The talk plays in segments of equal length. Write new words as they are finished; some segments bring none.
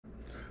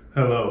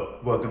Hello,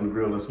 welcome to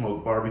Grill and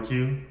Smoke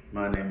BBQ.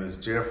 My name is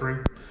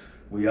Jeffrey.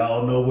 We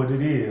all know what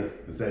it is.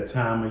 It's that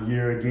time of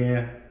year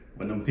again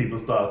when them people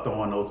start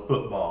throwing those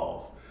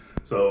footballs.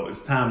 So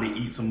it's time to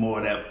eat some more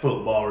of that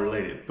football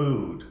related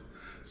food.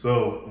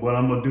 So what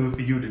I'm gonna do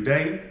for you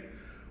today,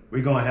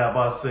 we're gonna have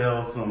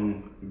ourselves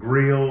some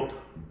grilled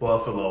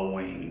buffalo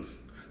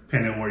wings.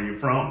 Depending on where you're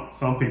from,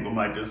 some people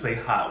might just say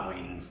hot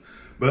wings.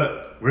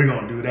 But we're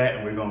gonna do that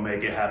and we're gonna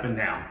make it happen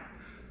now.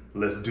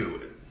 Let's do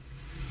it.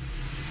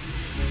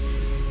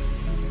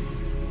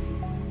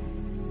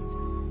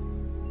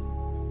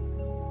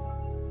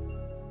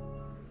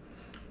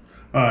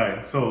 All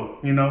right, so,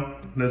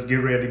 let's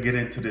get ready to get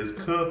into this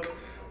cook.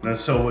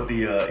 Let's show what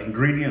the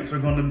ingredients are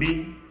gonna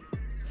be.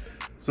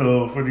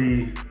 So for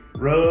the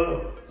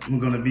rub, I'm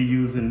gonna be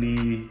using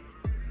the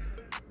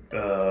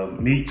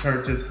Meat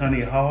Church's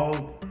Honey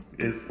Hog.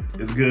 It's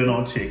good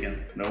on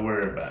chicken, don't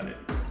worry about it.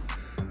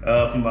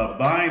 For my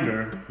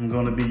binder, I'm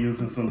gonna be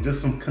using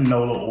just some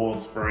canola oil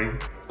spray.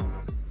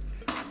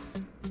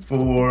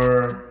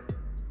 For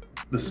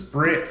the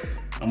spritz,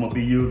 I'm gonna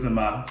be using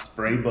my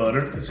spray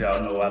butter, which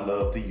y'all know I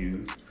love to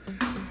use.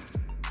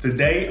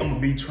 Today, I'm gonna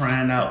be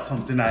trying out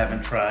something I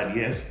haven't tried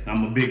yet.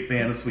 I'm a big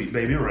fan of Sweet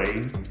Baby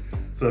Ray's.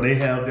 So they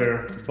have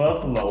their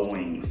buffalo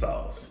wing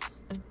sauce.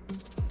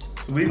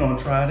 So we're gonna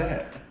try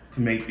that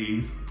to make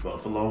these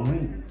buffalo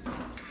wings.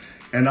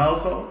 And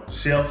also,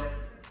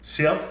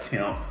 Chef's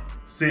Temp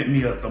sent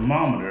me a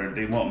thermometer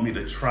they want me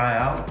to try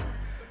out.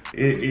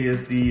 It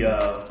is the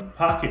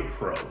Pocket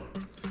Pro.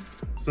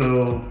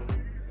 So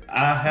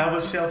I have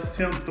a Chef's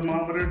Temp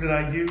thermometer that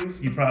I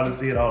use. You probably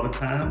see it all the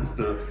time. It's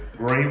the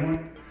gray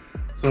one.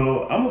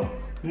 So I'm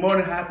more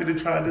than happy to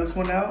try this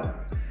one out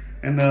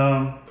and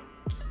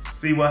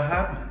see what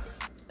happens.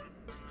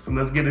 So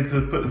let's get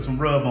into putting some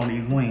rub on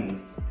these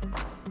wings.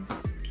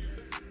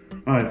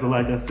 All right, so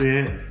like I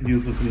said,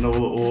 using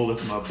canola oil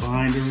as my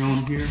binder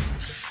on here.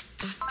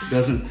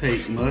 Doesn't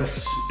take much.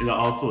 It'll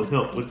also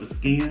help with the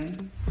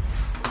skin.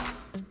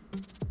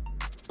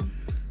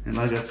 And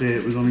like I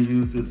said, we're gonna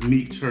use this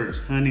Meat Church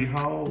Honey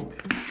Hog.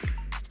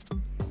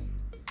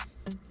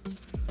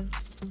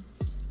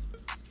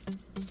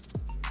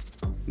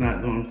 It's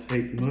not gonna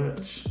take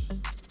much.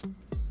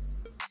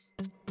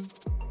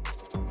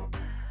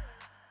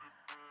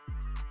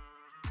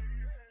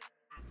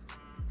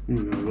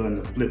 I'm gonna go ahead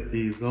and flip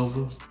these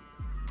over.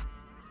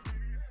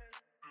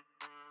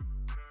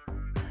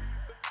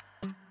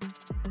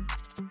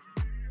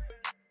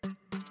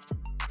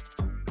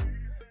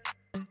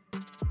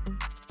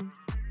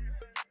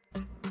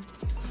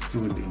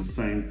 I'm gonna do the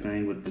same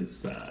thing with this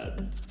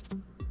side.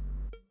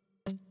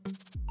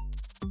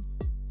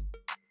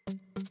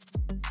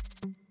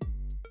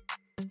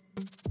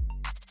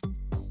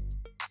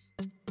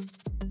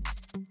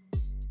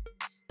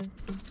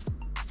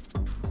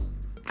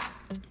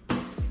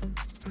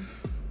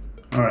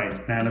 All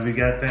right, now that we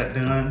got that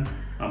done,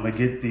 I'm gonna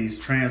get these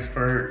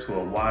transferred to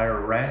a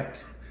wire rack,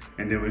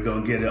 and then we're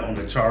gonna get it on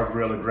the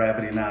Char-Griller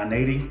Gravity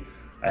 980.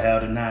 I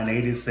have the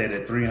 980 set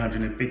at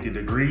 350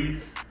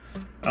 degrees.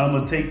 I'm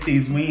gonna take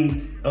these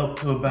wings up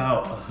to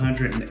about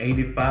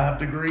 185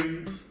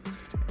 degrees,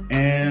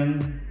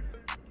 and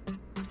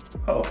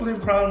hopefully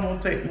it probably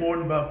won't take more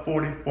than about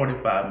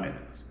 40-45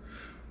 minutes.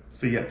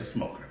 See you at the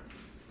smoker.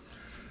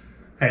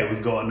 Hey, what's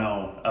going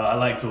on? I'd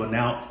like to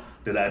announce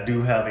that I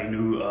do have a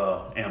new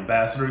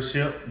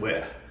ambassadorship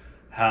with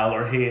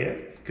Howler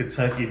Head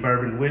Kentucky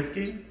Bourbon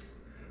Whiskey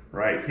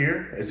right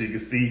here. As you can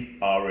see,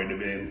 already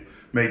been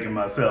making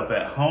myself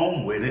at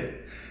home with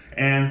it.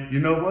 And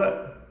you know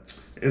what?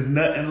 It's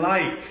nothing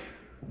like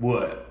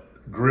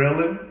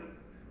grilling,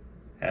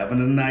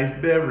 having a nice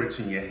beverage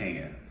in your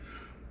hand.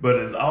 But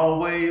as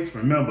always,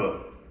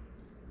 remember,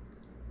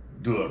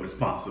 do it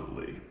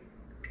responsibly.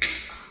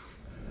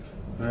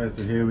 All right,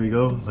 so here we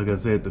go. Like I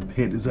said, the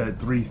pit is at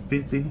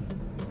 350.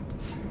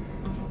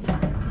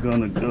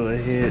 Gonna go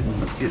ahead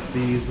and get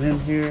these in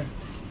here.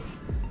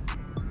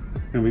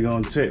 And we're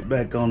gonna check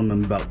back on them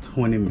in about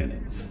 20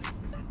 minutes.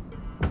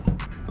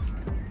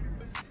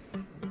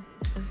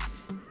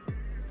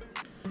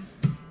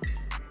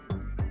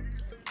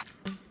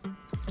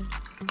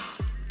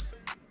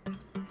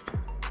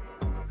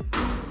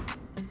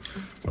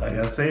 Like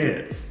I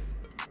said,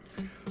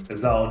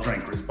 let's all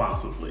drink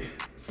responsibly.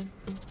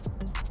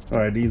 All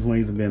right, these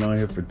wings have been on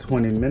here for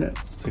 20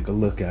 minutes. Take a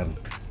look at them.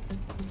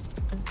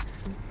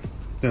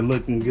 They're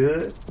looking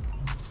good.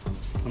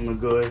 I'm gonna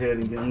go ahead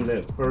and give them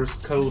that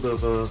first coat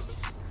of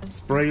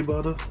spray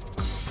butter.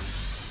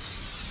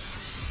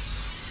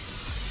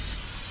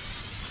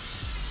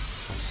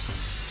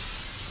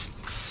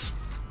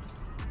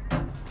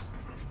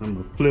 I'm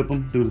gonna flip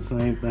them, do the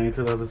same thing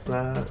to the other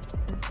side.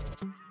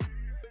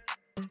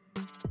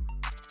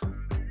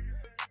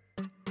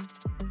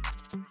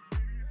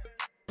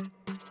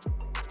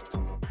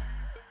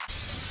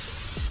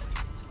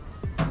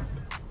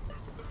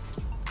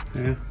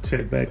 And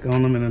check back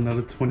on them in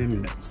another 20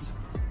 minutes.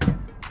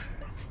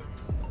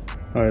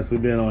 All right, so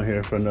we've been on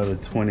here for another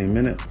 20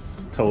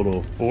 minutes, total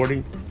of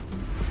 40.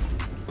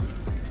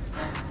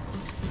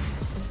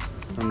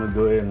 I'm gonna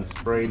go ahead and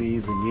spray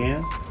these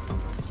again.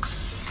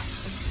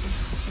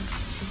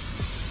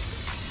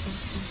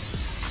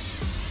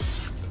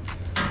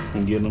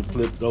 And get them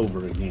flipped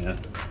over again.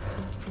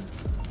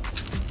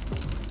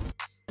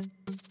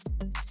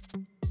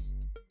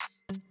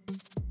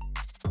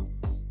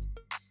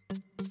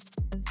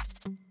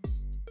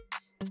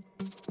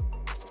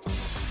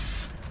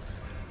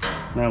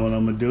 Now what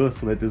I'm gonna do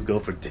is let this go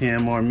for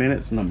 10 more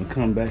minutes and I'm gonna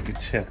come back and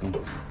check them.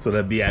 So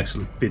that'd be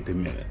actually 50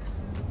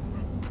 minutes.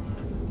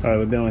 All right,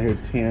 we're down here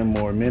 10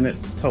 more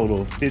minutes,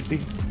 total of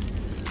 50.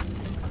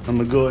 I'm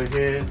gonna go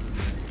ahead,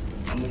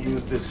 I'm gonna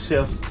use this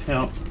Chef's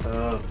Temp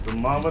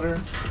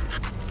thermometer.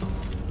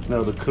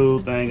 Now the cool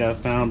thing I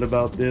found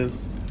about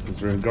this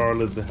is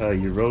regardless of how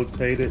you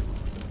rotate it,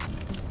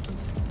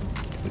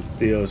 it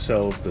still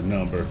shows the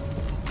number.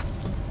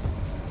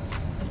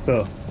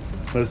 So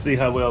let's see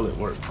how well it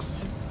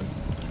works.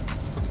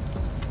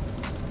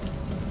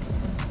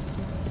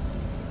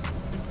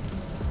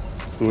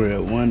 So we're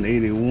at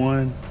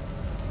 181.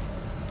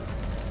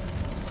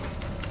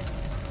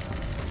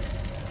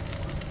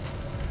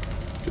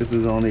 This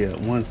is only at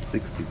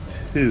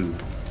 162.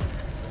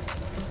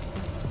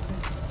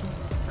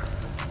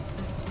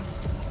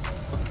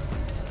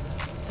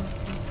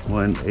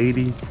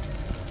 $180.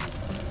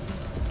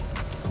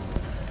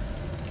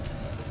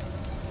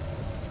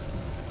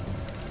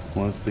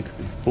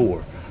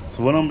 $164.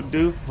 So what I'm gonna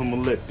do, I'm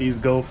gonna let these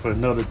go for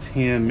another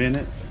 10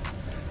 minutes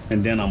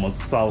and then I'm gonna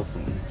sauce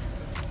them.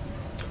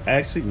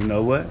 Actually, you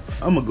know what?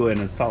 I'm gonna go ahead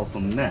and sauce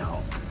them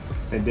now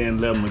and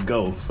then let them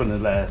go for the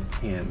last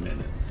 10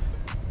 minutes.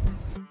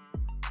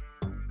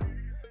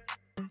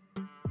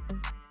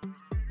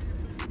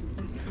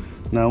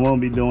 Now I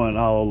won't be doing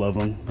all of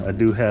them. I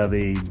do have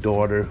a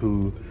daughter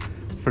who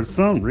for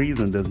some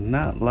reason does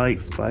not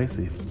like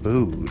spicy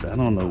food. I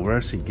don't know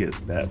where she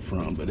gets that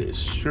from, but it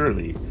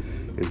surely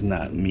is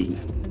not me.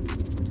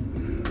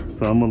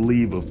 So I'm gonna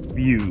leave a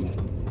few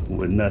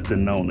with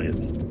nothing on it.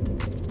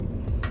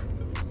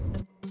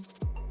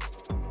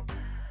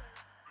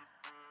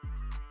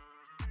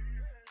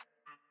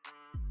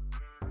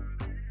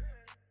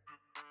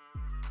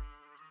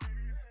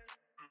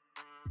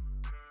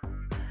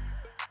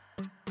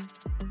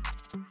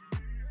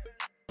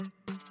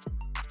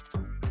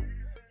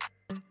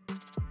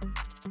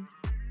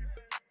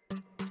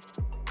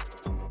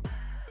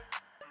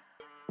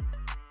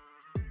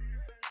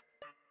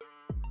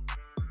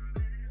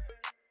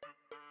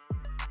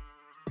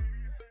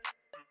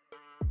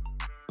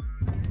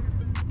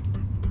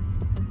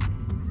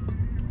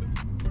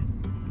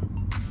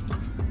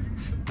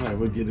 All right,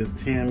 we'll give this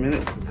 10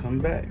 minutes and come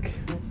back.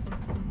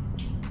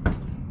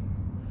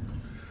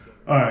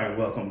 All right,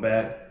 welcome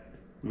back.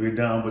 We're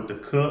done with the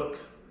cook.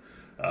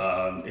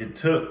 It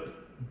took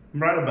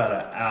right about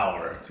an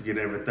hour to get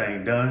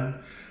everything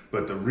done.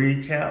 But the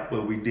recap,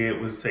 what we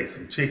did was take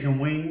some chicken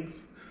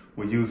wings.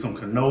 We used some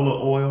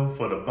canola oil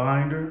for the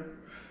binder.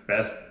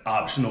 That's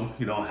optional,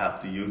 you don't have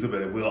to use it,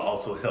 but it will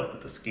also help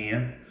with the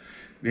skin.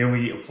 Then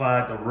we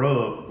applied the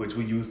rub, which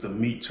we used the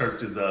Meat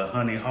Church's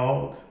Honey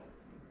Hog.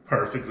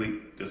 Perfectly,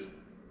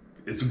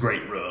 it's a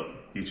great rub.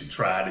 You should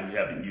try it if you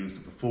haven't used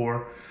it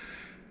before.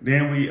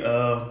 Then we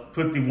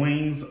put the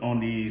wings on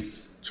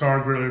these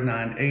Char-Griller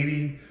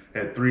 980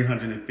 at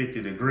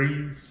 350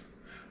 degrees.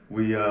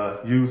 We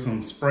used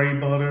some spray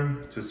butter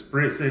to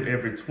spritz it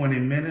every 20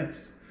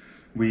 minutes.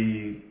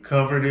 We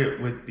covered it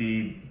with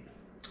the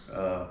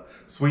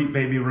Sweet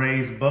Baby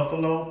Ray's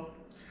Buffalo.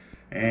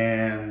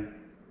 And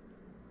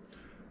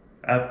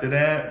after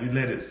that, we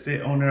let it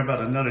sit on there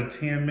about another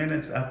 10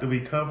 minutes after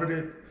we covered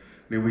it.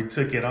 Then we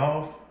took it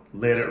off,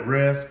 let it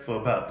rest for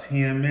about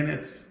 10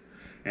 minutes.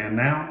 And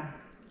now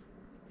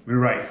we're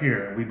right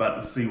here and we about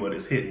to see what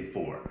it's hitting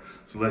for.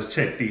 So let's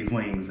check these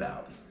wings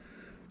out.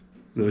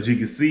 So as you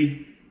can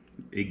see,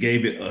 it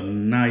gave it a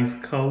nice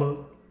color.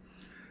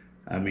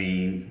 I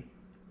mean,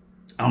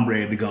 I'm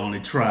ready to go on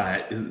and try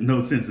it. There's no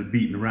sense of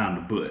beating around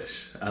the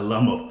bush.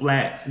 I'm a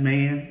flats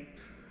man.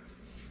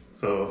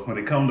 So when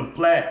it comes to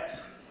flats,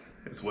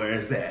 it's where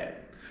it's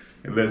at.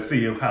 And let's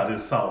see how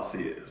this sauce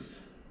is.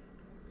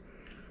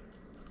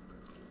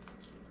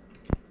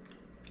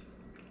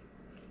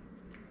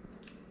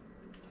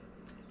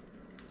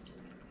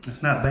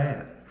 It's not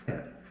bad.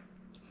 Yeah.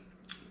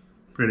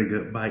 Pretty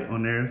good bite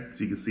on there. As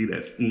you can see,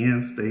 that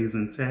skin stays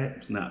intact.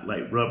 It's not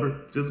like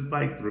rubber, just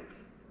bite through.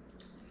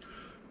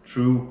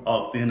 True,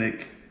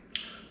 authentic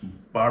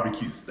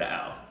barbecue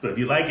style. But if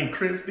you like it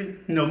crispy,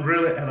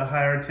 grill it at a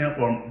higher temp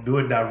or do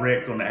it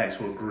direct on the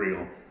actual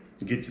grill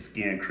to get your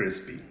skin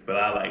crispy. But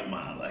I like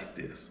mine like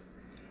this.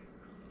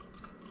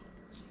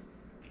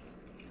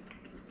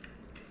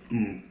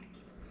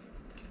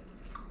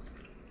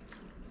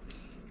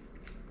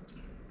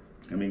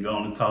 Let me go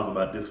on and talk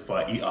about this before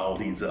I eat all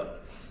these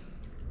up.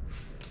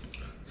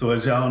 So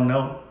as y'all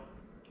know,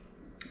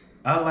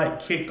 I like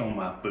kick on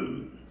my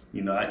food.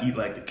 I eat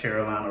like the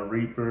Carolina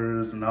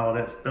Reapers and all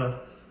that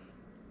stuff.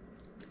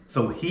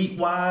 So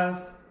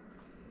heat-wise,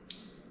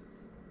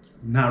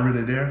 not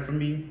really there for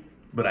me,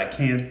 but I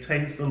can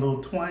taste a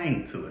little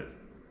twang to it.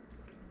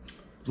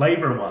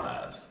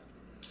 Flavor-wise,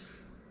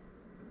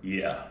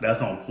 Yeah,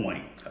 that's on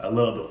point. I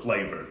love the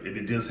flavor. If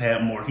it just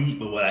had more heat,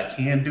 but what I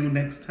can do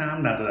next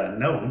time, now that I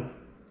know,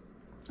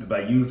 if I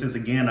use this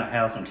again, I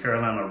have some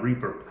Carolina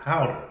Reaper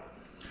powder.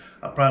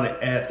 I'll probably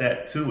add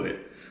that to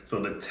it.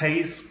 So the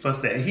taste plus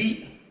that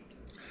heat,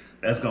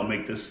 that's gonna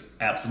make this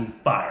absolute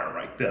fire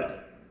right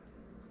there.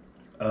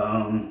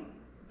 I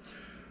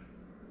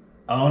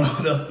don't know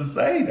what else to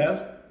say.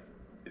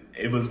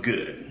 It was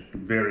good,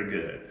 very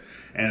good.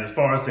 And as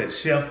far as that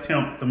Chef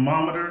Temp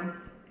thermometer,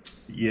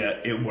 yeah,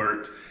 it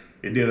worked.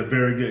 It did a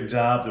very good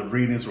job. The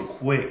readings were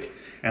quick.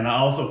 And I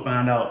also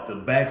found out the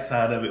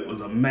backside of it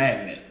was a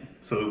magnet,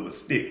 so it would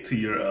stick to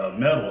your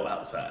metal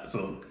outside.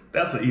 So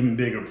that's an even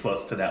bigger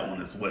plus to that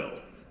one as well.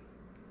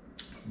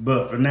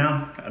 But for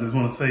now, I just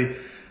want to say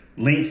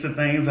links to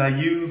things I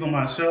use on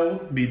my show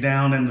be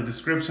down in the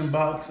description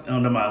box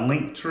under my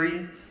link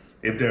tree.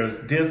 If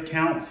there's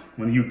discounts,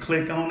 when you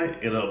click on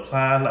it, it'll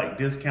apply like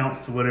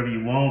discounts to whatever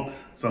you want.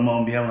 Some of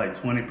them be having like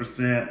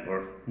 20%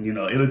 or, you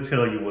know, it'll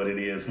tell you what it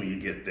is when you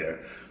get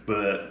there.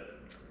 But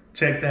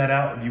check that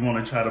out if you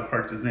want to try to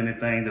purchase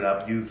anything that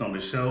I've used on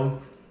the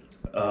show.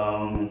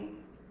 Other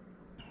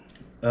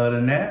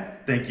than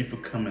that, thank you for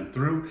coming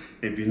through.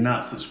 If you're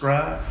not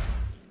subscribed,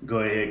 go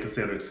ahead and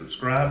consider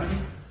subscribing.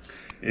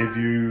 If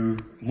you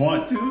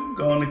want to,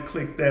 go on and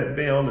click that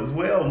bell as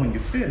well when you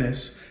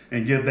finish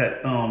and give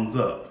that thumbs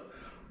up.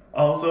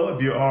 Also,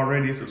 if you're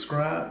already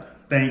subscribed,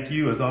 thank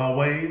you as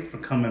always for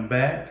coming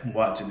back and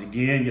watching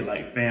again. You're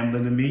like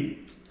family to me.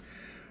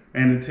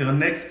 And until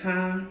next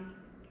time,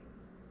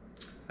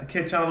 I'll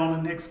catch y'all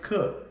on the next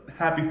cook.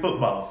 Happy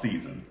football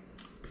season.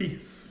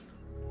 Peace.